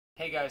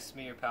Hey guys, it's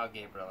me, your pal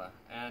Gabriella,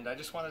 and I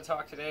just want to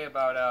talk today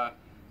about a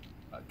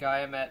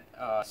guy I met,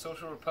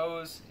 Social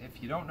Repose.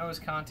 If you don't know his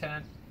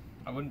content,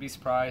 I wouldn't be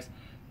surprised.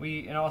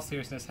 We, in all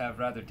seriousness, have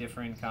rather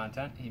differing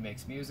content. He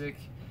makes music,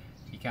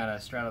 he kind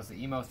of straddles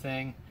the emo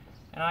thing,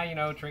 and I,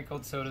 drink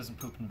cold sodas and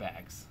poop in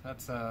bags.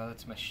 That's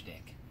my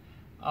shtick.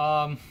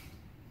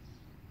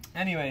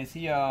 Anyways,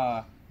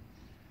 I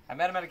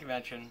met him at a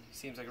convention. He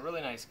seems like a really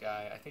nice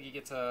guy. I think he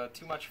gets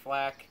too much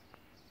flack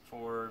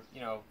for,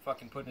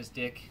 fucking putting his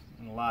dick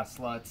in a lot of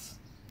sluts.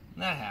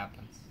 And that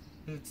happens.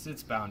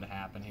 It's bound to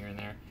happen here and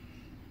there.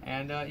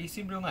 And he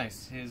seemed real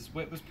nice. His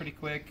wit was pretty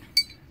quick.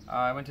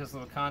 I went to his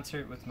little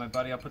concert with my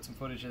buddy. I'll put some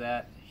footage of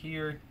that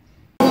here.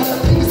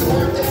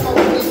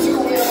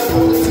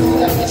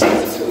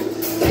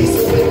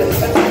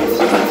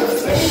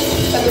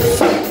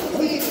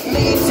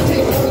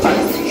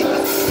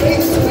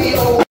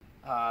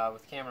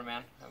 With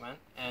cameraman, I went,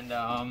 and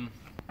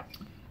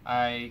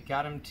I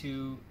got him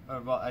to,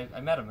 I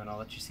met him, and I'll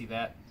let you see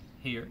that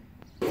here.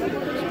 Yeah. This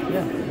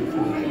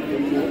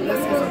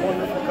is a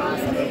wonderful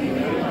concept.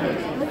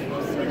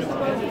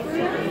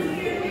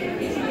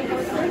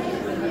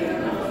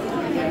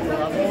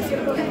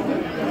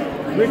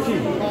 Ricky,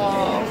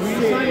 will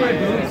you sign my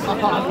boots?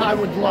 I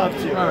would love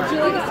to. All right. Would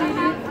you like a CD?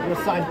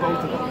 We'll sign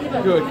both of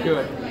them.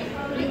 Good.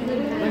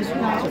 Thanks for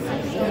watching,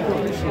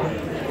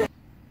 man.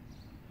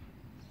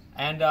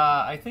 And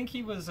I think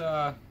he was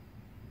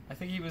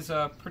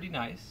pretty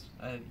nice.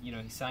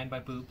 He signed my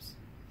boobs,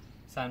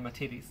 signed my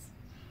titties.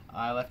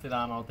 I left it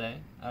on all day.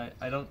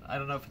 I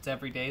don't know if it's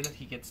every day that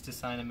he gets to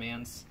sign a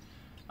man's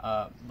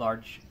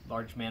large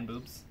man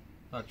boobs,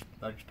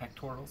 large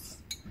pectorals.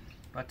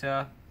 But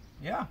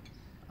yeah,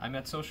 I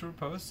met Social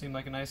Repose. Seemed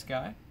like a nice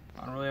guy.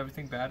 I don't really have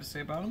anything bad to say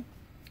about him.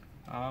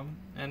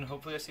 And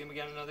hopefully I see him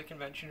again at another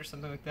convention or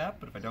something like that.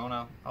 But if I don't,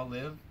 I'll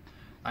live.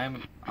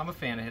 I'm a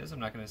fan of his.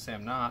 I'm not going to say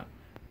I'm not.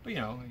 But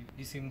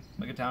he seemed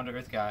like a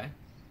down-to-earth guy.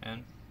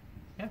 And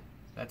yeah,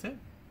 that's it.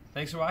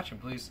 Thanks for watching.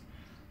 Please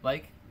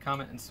like,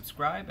 comment, and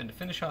subscribe. And to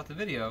finish off the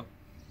video,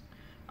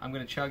 I'm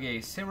going to chug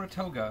a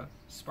Saratoga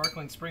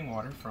sparkling spring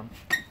water from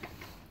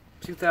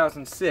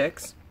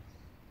 2006.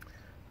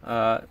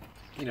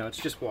 It's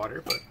just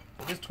water, but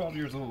it is 12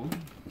 years old.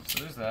 So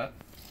there's that.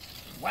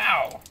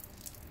 Wow!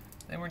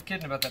 They weren't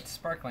kidding about that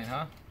sparkling,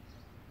 huh?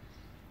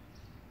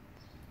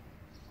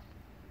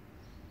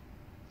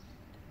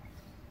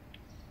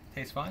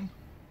 Tastes fine.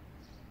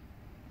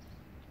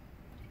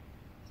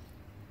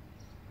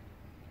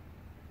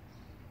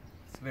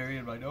 It's very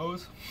in my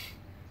nose.